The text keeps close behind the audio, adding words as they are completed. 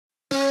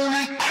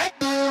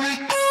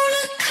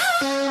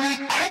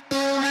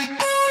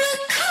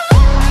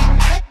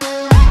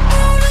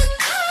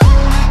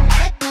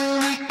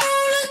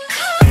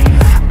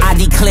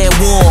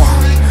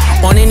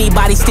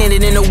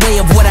standing in the way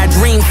of what I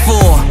dreamed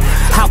for.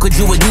 How could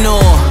you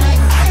ignore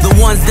the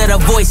ones that are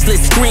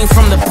voiceless, scream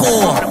from the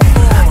poor?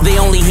 They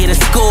only here to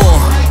score.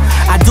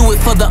 I do it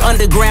for the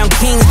underground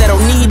kings that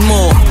don't need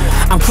more.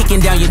 I'm kicking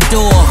down your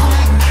door.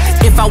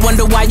 If I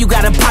wonder why you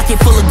got a pocket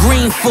full of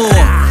green for,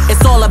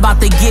 it's all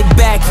about the get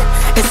back.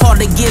 It's hard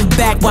to give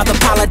back while the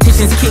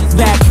politicians kick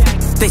back.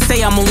 They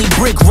say I'm only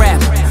brick rap.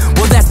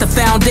 Well, that's the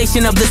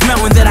foundation of this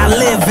mountain that I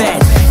live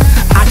at.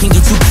 I can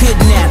get you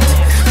kidnapped.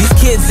 These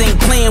kids ain't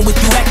playing with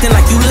you, acting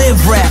like you live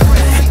rap.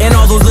 And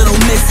all those little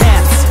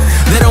mishaps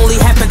that only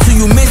happen to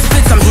you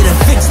misfits, I'm here to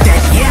fix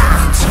that, yeah.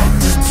 Time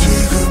to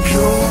dig up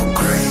your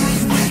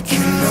grave, make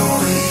you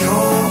lower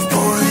your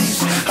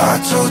voice.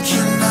 I told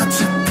you not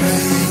to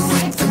play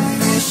with the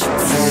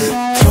misfit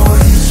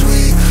toys.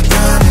 We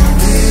running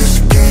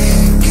this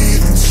game,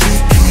 getting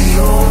sick of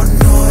your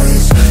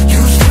noise.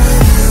 You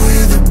started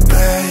with a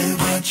bag,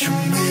 but you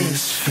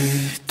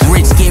misfit.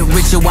 Rich get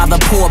richer while the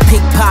poor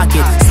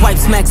pickpocket. Swipe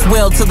smacks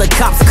well till the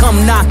cops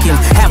come knocking.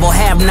 Have or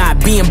have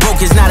not, being broke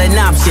is not an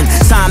option.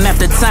 Time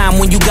after time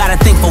when you gotta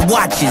think for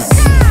watches.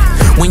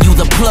 When you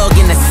the plug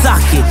in the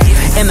socket,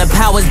 and the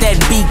powers that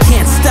be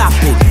can't stop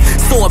it.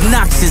 So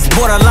obnoxious,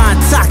 borderline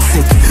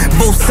toxic.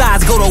 Both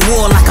sides go to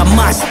war like a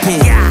mosh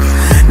pit.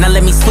 Now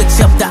let me switch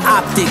up the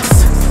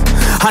optics.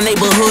 Our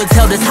neighborhoods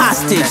held us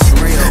hostage.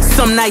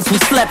 Some nights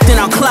we slept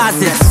in our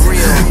closets.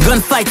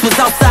 Gunfights was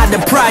outside the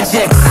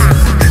projects.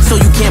 So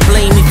you can't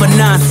blame me for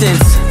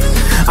nonsense.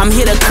 I'm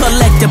here to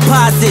collect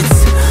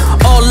deposits.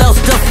 All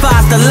else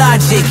defies the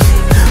logic.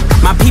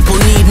 My people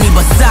need me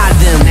beside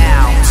them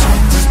now.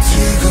 Time to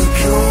dig up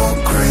your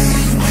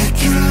grave, make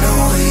you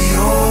lower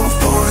your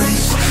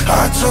voice.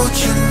 I told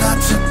you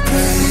not to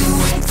play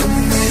with the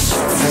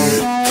misfit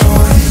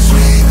toys.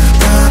 We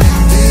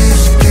running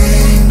this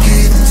game,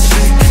 getting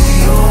sick of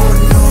your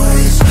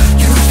noise.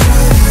 You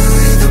started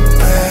with a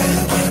bag,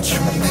 but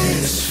you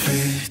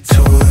misfit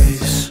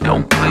toys.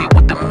 Don't play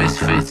with the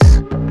misfits.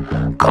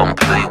 Come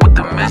play with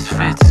the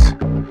misfits.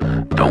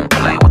 Don't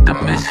play with the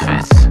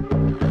misfits.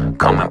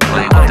 Come and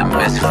play with the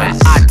misfits.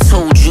 I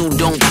told you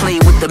don't play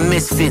with the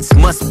misfits.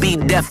 Must be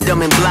deaf,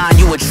 dumb, and blind,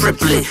 you a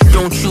triplet.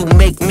 Don't you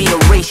make me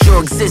erase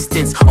your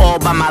existence. All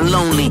by my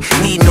lonely,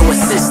 need no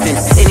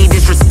assistance. Any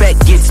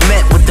disrespect gets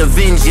met with a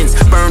vengeance.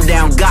 Burn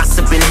down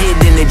gossip and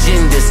hidden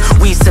agendas.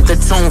 We set the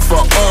tone for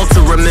all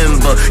to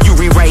remember. You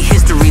rewrite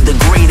history, the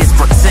greatest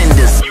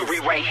pretenders. You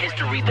rewrite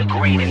history, the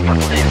greatest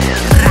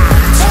pretenders.